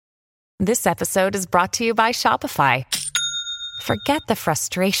This episode is brought to you by Shopify. Forget the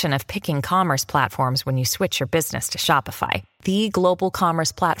frustration of picking commerce platforms when you switch your business to Shopify, the global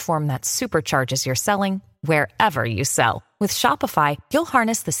commerce platform that supercharges your selling wherever you sell. With Shopify, you'll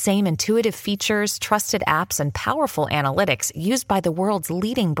harness the same intuitive features, trusted apps, and powerful analytics used by the world's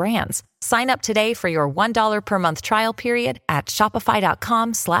leading brands. Sign up today for your $1 per month trial period at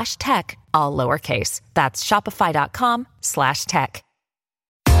shopify.com/tech, all lowercase. That's shopify.com/tech.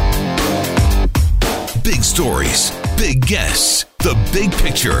 Big stories, big guests, the big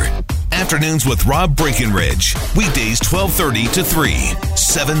picture. Afternoons with Rob Breckenridge. Weekdays 12:30 to 3,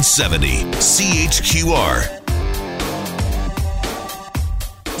 770 CHQR.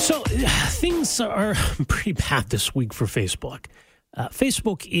 So things are pretty bad this week for Facebook.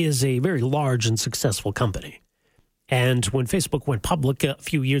 Facebook is a very large and successful company. And when Facebook went public a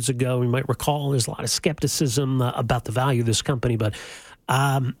few years ago, you might recall there's a lot of skepticism about the value of this company, but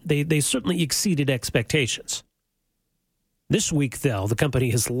they certainly exceeded expectations. This week, though, the company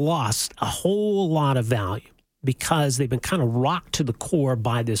has lost a whole lot of value because they've been kind of rocked to the core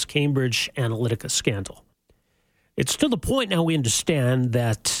by this Cambridge Analytica scandal. It's to the point now we understand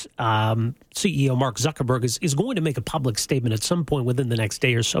that CEO Mark Zuckerberg is going to make a public statement at some point within the next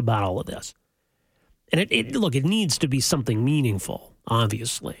day or so about all of this. And it needs to be something meaningful,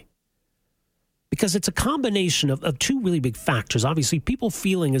 obviously. Because it's a combination of two really big factors. Obviously, people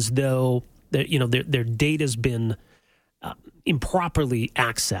feeling as though their data's been improperly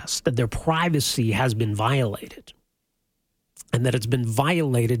accessed, that their privacy has been violated, and that it's been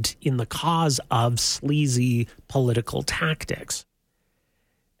violated in the cause of sleazy political tactics.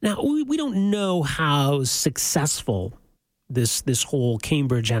 Now, we don't know how successful this whole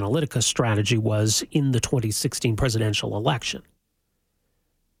Cambridge Analytica strategy was in the 2016 presidential election.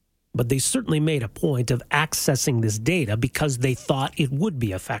 But they certainly made a point of accessing this data because they thought it would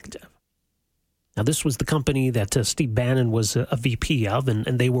be effective. Now, this was the company that Steve Bannon was a VP of,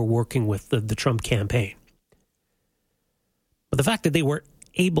 and they were working with the Trump campaign. But the fact that they were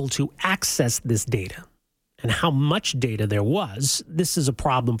able to access this data and how much data there was, this is a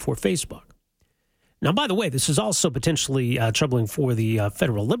problem for Facebook. Now, by the way, this is also potentially troubling for the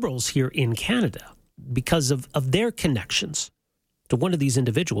federal Liberals here in Canada because of their connections to one of these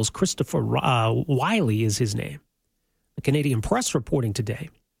individuals. Christopher Wylie is his name. The Canadian Press reporting today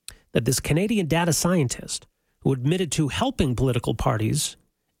that this Canadian data scientist who admitted to helping political parties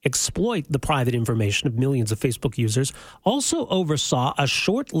exploit the private information of millions of Facebook users also oversaw a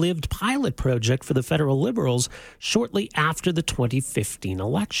short-lived pilot project for the federal Liberals shortly after the 2015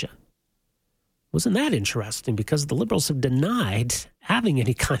 election. Wasn't that interesting? Because the Liberals have denied having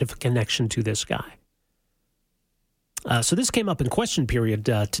any kind of a connection to this guy. So this came up in question period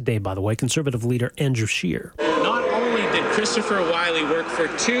today, by the way. Conservative leader Andrew Scheer. Not only did Christopher Wylie work for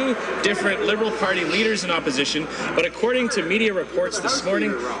two different Liberal Party leaders in opposition, but according to media reports this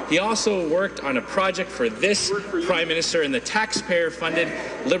morning, he also worked on a project for this Prime Minister in the taxpayer-funded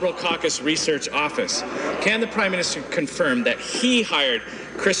Liberal Caucus Research Office. Can the Prime Minister confirm that he hired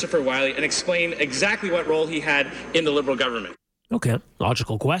Christopher Wylie and explain exactly what role he had in the Liberal government? Okay,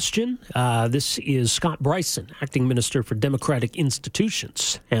 logical question. This is Scott Bryson, Acting Minister for Democratic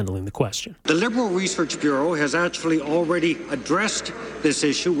Institutions, handling the question. The Liberal Research Bureau has actually already addressed this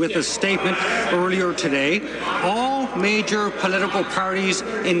issue with a statement earlier today. All major political parties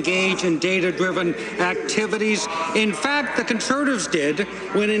engage in data-driven activities. In fact, the Conservatives did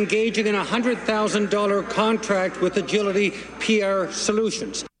when engaging in a $100,000 contract with Agility PR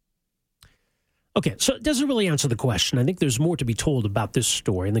Solutions. Okay, so it doesn't really answer the question. I think there's more to be told about this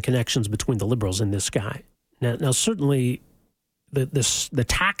story and the connections between the Liberals and this guy. Now certainly, the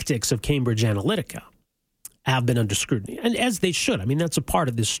tactics of Cambridge Analytica have been under scrutiny, and as they should. I mean, that's a part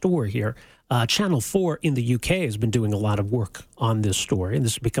of this story here. Channel 4 in the UK has been doing a lot of work on this story, and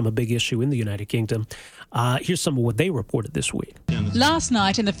this has become a big issue in the United Kingdom. Here's some of what they reported this week. Last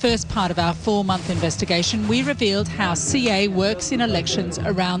night, in the first part of our 4-month investigation, we revealed how CA works in elections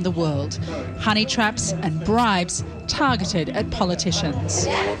around the world. Honey traps and bribes targeted at politicians.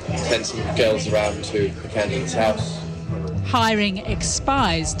 Send some girls around to the candidate's house. Hiring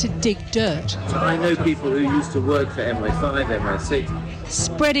ex-spies to dig dirt. I know people who used to work for MI5, MI6.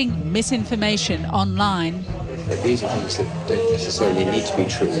 Spreading misinformation online. But these are things that don't necessarily need to be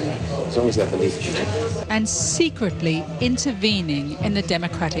true, as long as they're believed. And secretly intervening in the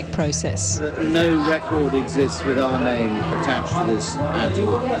democratic process. No record exists with our name attached to this at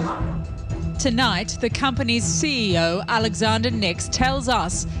all. Tonight, the company's CEO, Alexander Nix, tells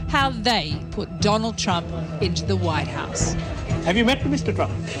us how they put Donald Trump into the White House. Have you met Mr.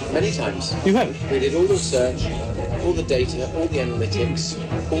 Trump? Many times. You have? We did all the research. all the data, all the analytics,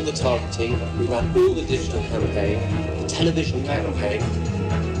 all the targeting. We ran all the digital campaign, the television campaign,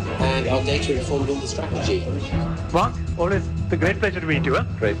 and our data informed all the strategy. Mark, always a great pleasure to meet you. Huh?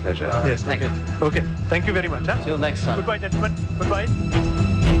 Great pleasure. Yes, okay. Okay, thank you very much. Huh? Till next time. Goodbye, gentlemen. Goodbye.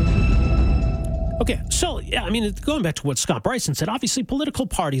 Okay, so, yeah, I mean, going back to what Scott Bryson said, obviously political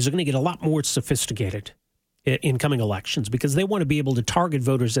parties are going to get a lot more sophisticated in coming elections because they want to be able to target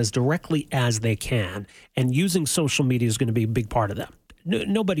voters as directly as they can, and using social media is going to be a big part of that.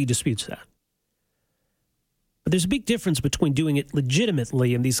 Nobody disputes that. But there's a big difference between doing it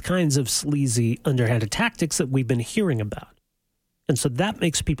legitimately and these kinds of sleazy, underhanded tactics that we've been hearing about. And so that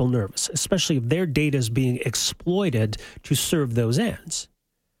makes people nervous, especially if their data is being exploited to serve those ends.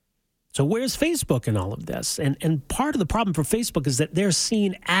 So where's Facebook in all of this? And part of the problem for Facebook is that they're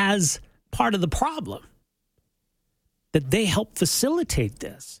seen as part of the problem, that they help facilitate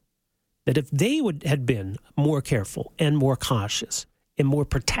this, that if they had been more careful and more cautious and more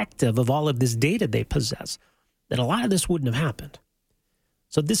protective of all of this data they possess, that a lot of this wouldn't have happened.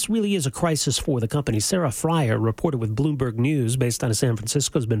 So this really is a crisis for the company. Sarah Fryer, reporter with Bloomberg News based out of San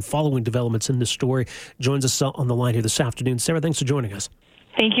Francisco, has been following developments in this story, joins us on the line here this afternoon. Sarah, thanks for joining us.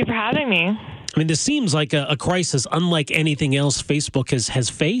 Thank you for having me. I mean, this seems like a crisis unlike anything else Facebook has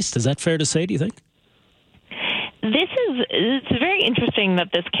faced. Is that fair to say, do you think? It's very interesting that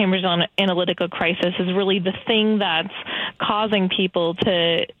this Cambridge Analytica crisis is really the thing that's causing people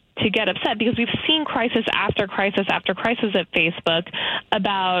to get upset, because we've seen crisis after crisis after crisis at Facebook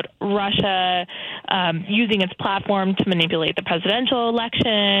about Russia using its platform to manipulate the presidential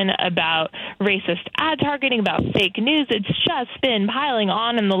election, about racist ad targeting, about fake news. It's just been piling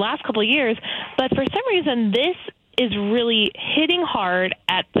on in the last couple of years. But for some reason, this is really hitting hard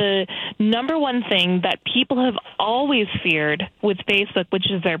at the number one thing that people have always feared with Facebook, which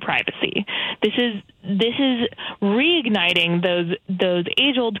is their privacy. This is reigniting those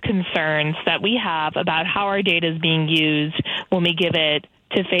age-old concerns that we have about how our data is being used when we give it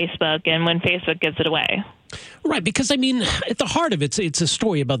to Facebook and when Facebook gives it away. Right, because, I mean, at the heart of it, it's a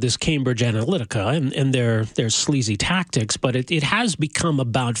story about this Cambridge Analytica and their sleazy tactics, but it has become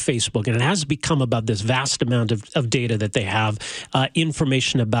about Facebook, and it has become about this vast amount of data that they have,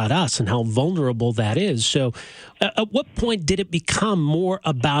 information about us and how vulnerable that is. So at what point did it become more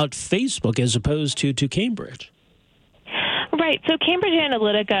about Facebook as opposed to Cambridge? Right, so Cambridge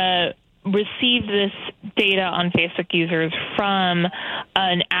Analytica received this data on Facebook users from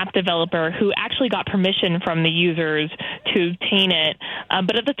an app developer who actually got permission from the users to obtain it.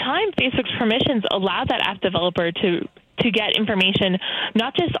 But at the time, Facebook's permissions allowed that app developer to get information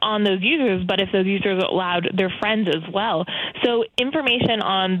not just on those users, but if those users allowed their friends as well. So information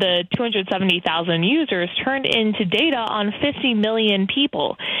on the 270,000 users turned into data on 50 million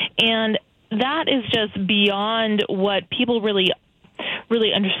people. And that is just beyond what people really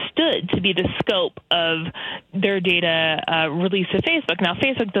understood to be the scope of their data released to Facebook. Now,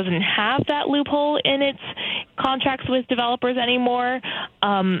 Facebook doesn't have that loophole in its contracts with developers anymore,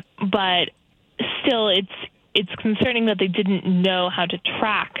 but still it's concerning that they didn't know how to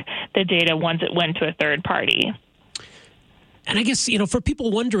track the data once it went to a third party. And I guess, for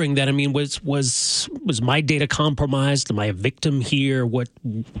people wondering that, I mean, was my data compromised? Am I a victim here?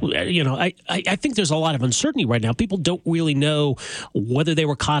 I think there's a lot of uncertainty right now. People don't really know whether they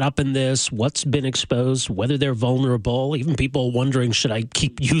were caught up in this, what's been exposed, whether they're vulnerable. Even people wondering, should I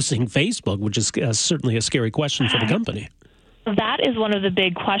keep using Facebook, which is certainly a scary question for the company. That is one of the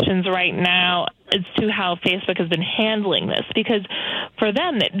big questions right now as to how Facebook has been handling this, because for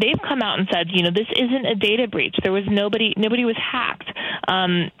them, they've come out and said, this isn't a data breach. There was nobody was hacked.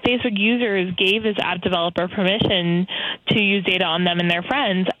 Facebook users gave this app developer permission to use data on them and their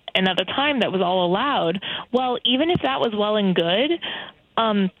friends, and at the time that was all allowed. Well, even if that was well and good,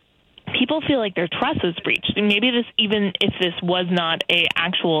 people feel like their trust is breached. And maybe even if this was not a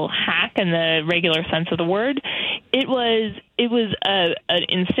actual hack in the regular sense of the word, it was an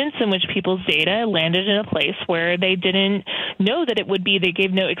instance in which people's data landed in a place where they didn't know that it would be. They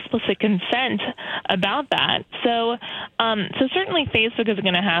gave no explicit consent about that. So certainly Facebook is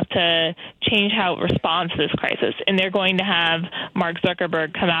going to have to change how it responds to this crisis, and they're going to have Mark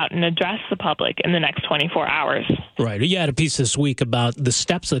Zuckerberg come out and address the public in the next 24 hours. Right. You had a piece this week about the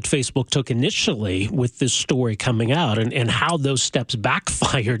steps that Facebook took initially with this story coming out and how those steps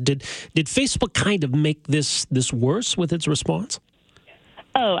backfired. Did Facebook kind of make this worse with its response?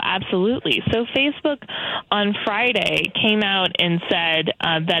 Oh, absolutely. So Facebook on Friday came out and said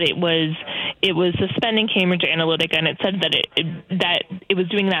that it was suspending Cambridge Analytica, and it said that it was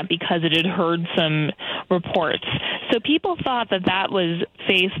doing that because it had heard some reports. So people thought that was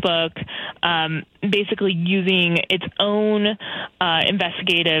Facebook basically using its own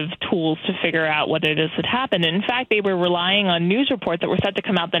investigative tools to figure out whether this had happened. And in fact, they were relying on news reports that were set to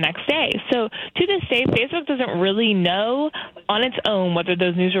come out the next day. So to this day, Facebook doesn't really know on its own whether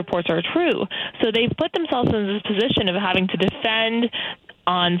those news reports are true. So they've put themselves in this position of having to defend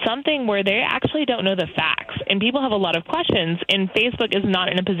on something where they actually don't know the facts. And people have a lot of questions, and Facebook is not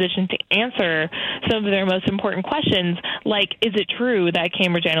in a position to answer some of their most important questions, like, is it true that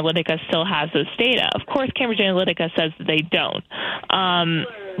Cambridge Analytica still has this data? Of course, Cambridge Analytica says that they don't.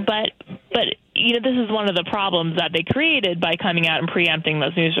 But this is one of the problems that they created by coming out and preempting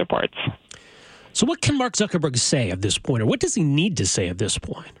those news reports. So what can Mark Zuckerberg say at this point, or what does he need to say at this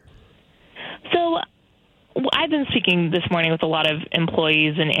point? So I've been speaking this morning with a lot of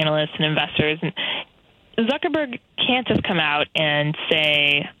employees and analysts and investors, and Zuckerberg can't just come out and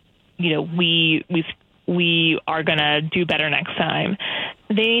say, we are going to do better next time.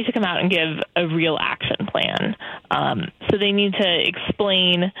 They need to come out and give a real action plan. So they need to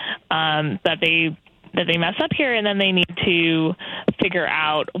explain that they mess up here, and then they need to figure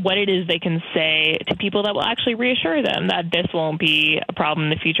out what it is they can say to people that will actually reassure them that this won't be a problem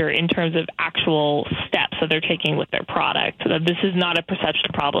in the future in terms of actual steps that they're taking with their product, so that this is not a perception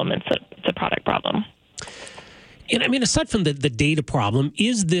problem, it's a product problem. And I mean, aside from the data problem,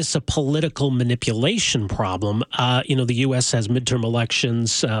 is this a political manipulation problem? The U.S. has midterm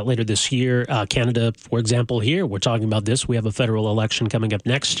elections later this year. Canada, for example, here, we're talking about this. We have a federal election coming up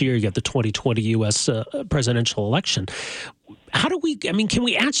next year. You got the 2020 U.S. Presidential election. Can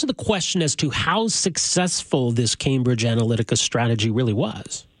we answer the question as to how successful this Cambridge Analytica strategy really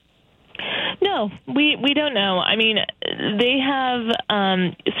was? No, we don't know. I mean, they have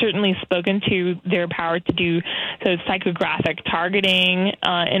certainly spoken to their power to do those psychographic targeting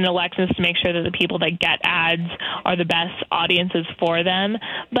in elections to make sure that the people that get ads are the best audiences for them.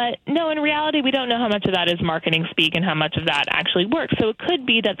 But no, in reality, we don't know how much of that is marketing speak and how much of that actually works. So it could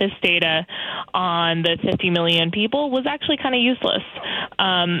be that this data on the 50 million people was actually kind of useless.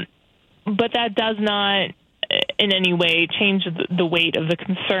 But that does not in any way change the weight of the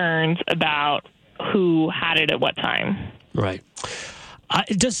concerns about who had it at what time. Right.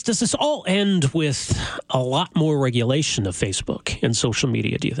 Does this all end with a lot more regulation of Facebook and social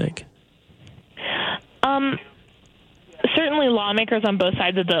media, do you think? Certainly lawmakers on both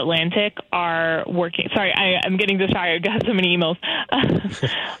sides of the Atlantic are working. Sorry, I'm getting distracted. I got so many emails.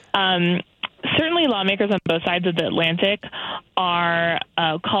 Certainly lawmakers on both sides of the Atlantic are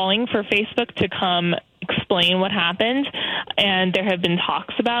calling for Facebook to come explain what happened, and there have been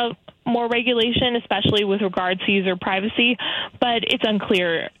talks about more regulation, especially with regards to user privacy, but it's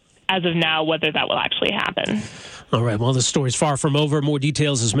unclear as of now whether that will actually happen. All right, well, this story's far from over. More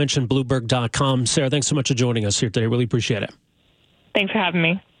details, as mentioned, Bloomberg.com. Sarah, thanks so much for joining us here today. Really appreciate it. Thanks for having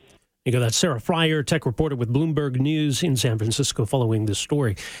me. You got that Sarah Fryer, tech reporter with Bloomberg News in San Francisco, following this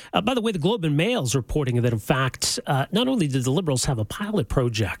story. By the way, the Globe and Mail is reporting that, in fact, not only did the Liberals have a pilot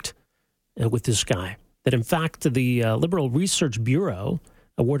project with this guy, that, in fact, the Liberal Research Bureau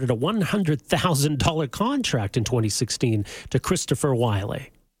awarded a $100,000 contract in 2016 to Christopher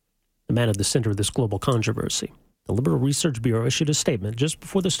Wiley, the man at the center of this global controversy. The Liberal Research Bureau issued a statement just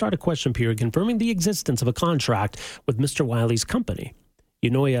before the start of question period confirming the existence of a contract with Mr. Wiley's company,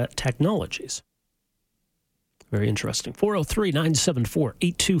 Eunoia Technologies. Very interesting.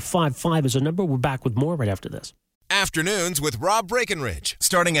 403-974-8255 is a number. We're back with more right after this. Afternoons with Rob Breckenridge,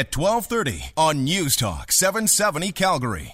 starting at 12:30 on News Talk 770 Calgary.